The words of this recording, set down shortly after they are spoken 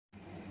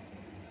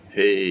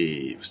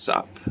Hey, what's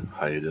up?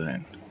 How you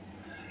doing?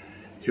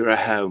 Here I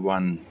have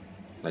one,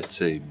 let's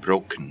say,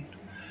 broken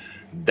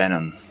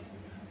Denon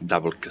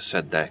double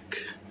cassette deck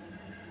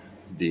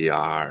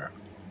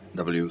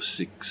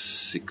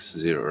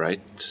DRW-660,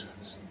 right?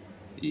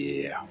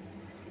 Yeah.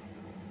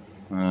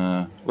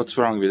 What's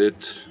wrong with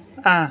it?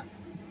 I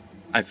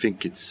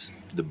think it's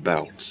the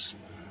belts.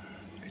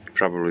 It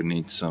probably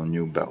needs some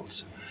new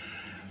belts.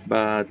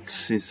 But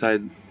since I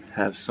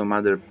have some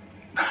other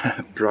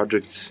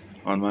projects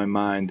on my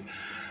mind,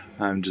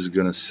 I'm just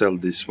gonna sell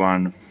this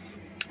one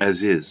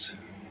as is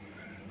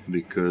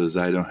because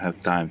I don't have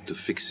time to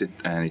fix it,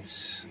 and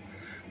it's,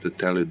 to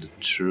tell you the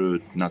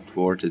truth, not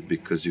worth it,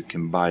 because you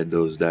can buy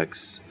those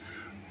decks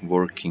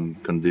working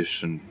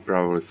condition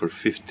probably for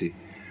 $50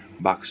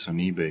 on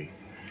eBay.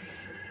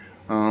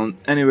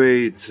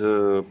 Anyway, it's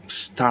a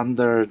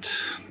standard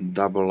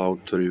double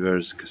auto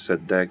reverse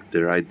cassette deck.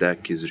 The right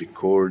deck is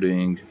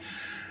recording.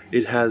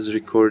 It has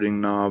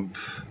recording knob,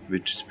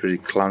 which is pretty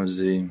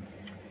clumsy.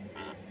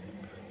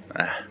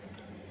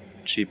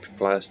 Cheap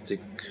plastic,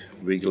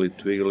 wiggle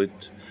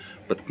it,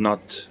 but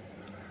not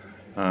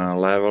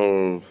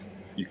level.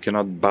 You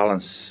cannot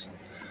balance.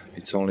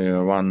 It's only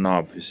one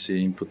knob. You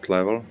see, input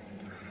level,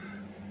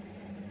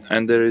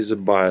 and there is a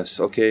bias.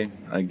 Okay,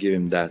 I give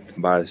him that.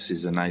 Bias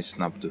is a nice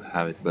knob to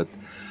have it, but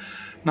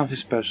nothing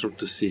special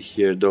to see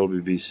here. Dolby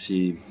B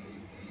C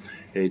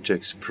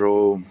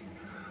Hx-Pro.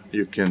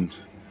 You can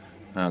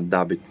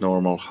dub it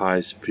normal,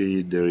 high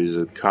speed. There is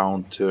a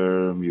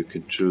counter. You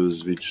can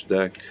choose which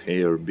deck,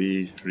 A or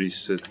B,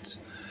 reset.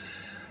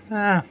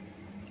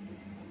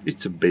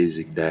 It's a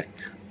basic deck,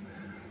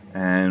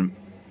 and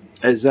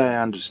as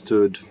I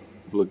understood,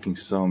 looking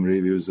some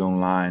reviews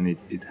online,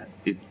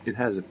 it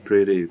has a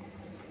pretty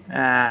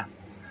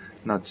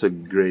not so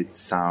great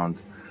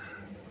sound.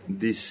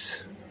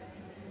 This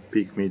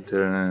peak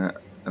meter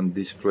and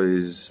display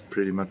is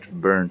pretty much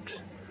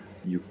burnt.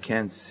 You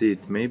can't see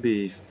it.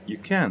 Maybe if you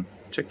can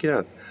check it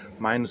out,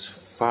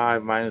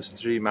 -5,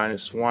 -3,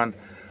 -1,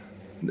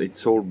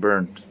 it's all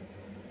burnt.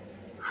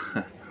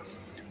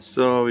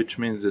 So which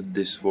means that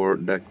this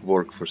deck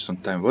worked for some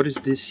time. What is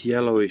this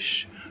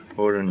yellowish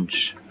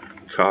orange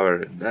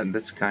cover?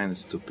 That's kind of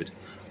stupid.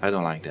 I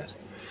don't like that.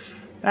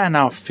 And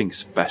nothing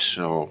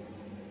special.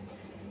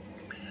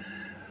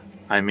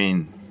 I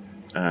mean,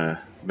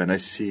 when I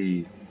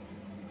see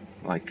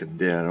like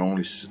their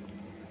only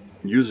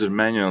user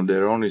manual,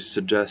 they're only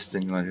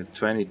suggesting like a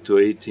 20 to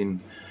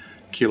 18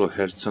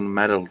 kilohertz on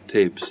metal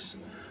tapes,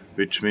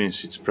 which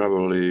means it's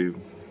probably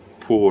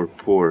poor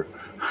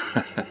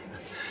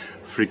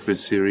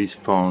frequency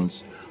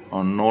response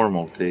on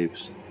normal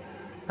tapes.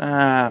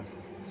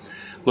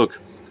 Look,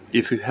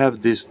 if you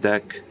have this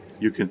deck,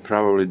 you can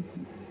probably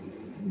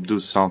do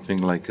something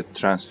like a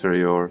transfer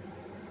your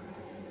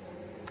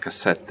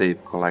cassette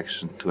tape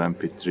collection to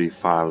MP3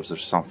 files or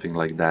something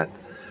like that.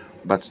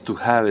 But to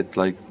have it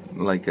like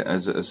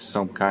as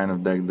some kind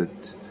of deck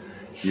that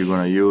you're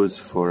gonna use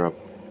for a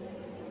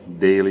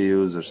daily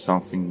use or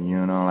something,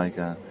 you know,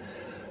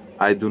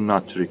 I do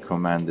not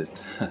recommend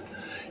it.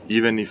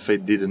 Even if I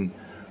didn't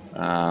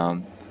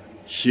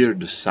hear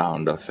the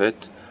sound of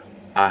it,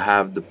 I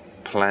have the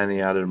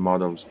plenty other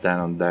models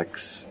Denon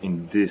decks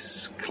in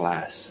this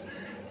class,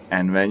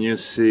 and when you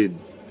see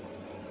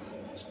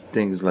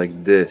things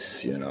like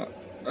this, you know,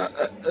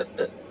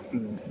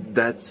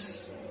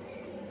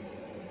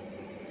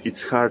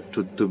 it's hard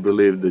to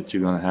believe that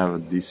you're gonna have a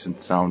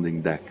decent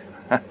sounding deck.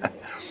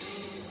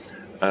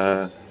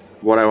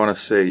 What I want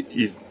to say,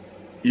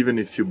 even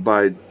if you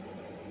buy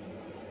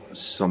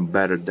some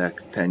better deck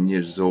 10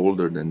 years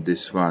older than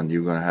this one,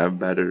 you're gonna have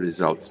better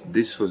results.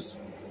 This was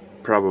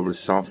probably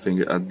something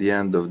at the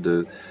end of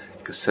the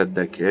cassette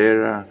deck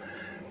era.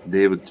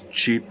 They would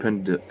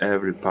cheapen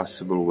every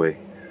possible way.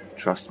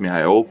 Trust me,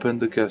 I opened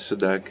the cassette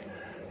deck,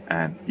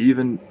 and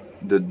even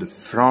the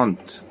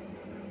front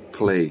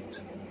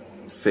plate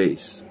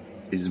face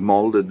is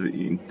molded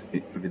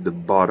with the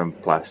bottom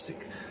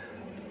plastic.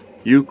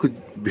 You could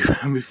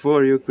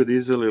before you could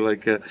easily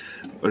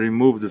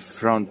remove the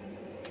front,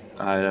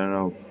 I don't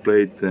know,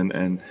 plate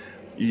and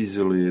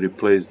easily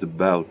replace the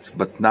belts,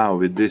 but now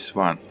with this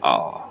one,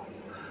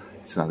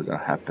 it's not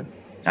gonna happen.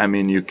 I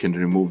mean, you can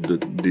remove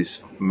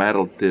this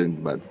metal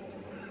thing, but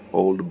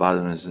all the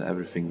buttons,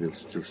 everything will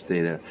still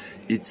stay there.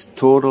 It's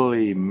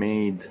totally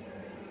made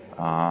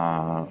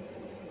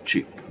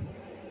cheap.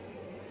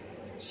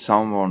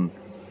 Someone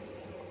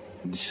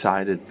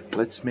decided,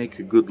 let's make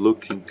a good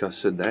looking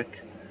cassette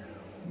deck,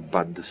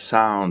 but the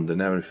sound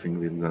and everything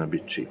is gonna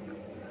be cheap,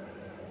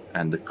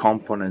 and the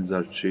components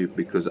are cheap,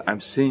 because I'm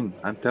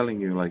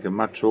telling you, like a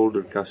much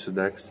older cassette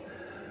decks,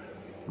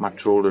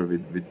 much older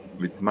with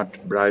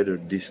much brighter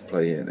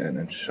display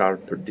and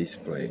sharper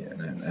display,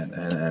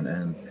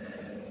 and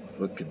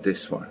look at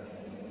this one.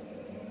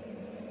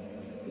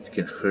 It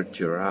can hurt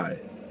your eye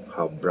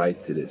how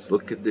bright it is.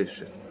 Look at this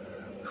shit.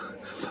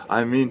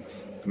 I mean,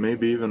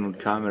 maybe even on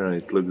camera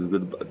it looks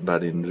good,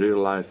 but in real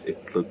life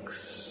it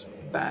looks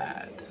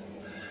bad.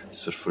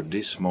 So for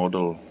this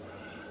model,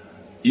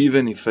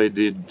 even if I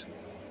did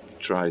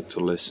try to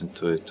listen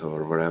to it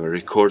or whatever,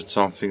 record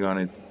something on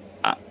it,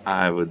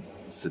 I would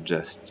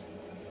suggest,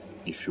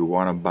 if you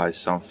want to buy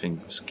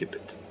something, skip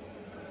it.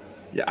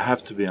 Yeah, I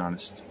have to be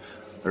honest.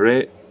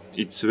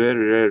 It's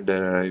very rare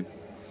that I'm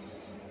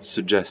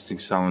suggesting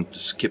someone to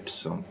skip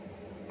some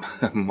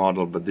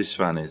model, but this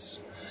one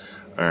is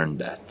earned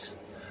that.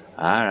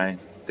 Alright,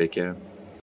 take care.